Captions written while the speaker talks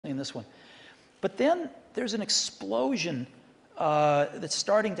this one. But then there's an explosion that's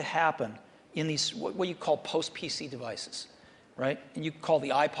starting to happen in these, what you call post-PC devices, right? And you call the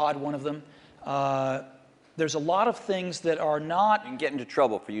iPod one of them. There's a lot of things that are not... You can get into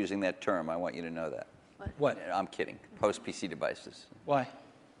trouble for using that term. I want you to know that. What? I'm kidding. Post-PC devices. Why?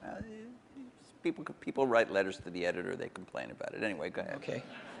 People write letters to the editor. They complain about it. Anyway, go ahead. Okay.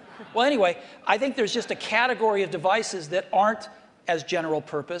 Well, anyway, I think there's just a category of devices that aren't as general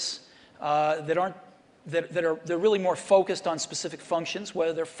purpose, they're really more focused on specific functions,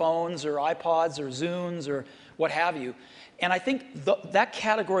 whether they're phones or iPods or Zunes or what have you. And I think that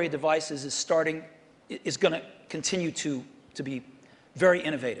category of devices is going to continue to be very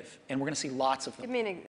innovative, and we're going to see lots of them.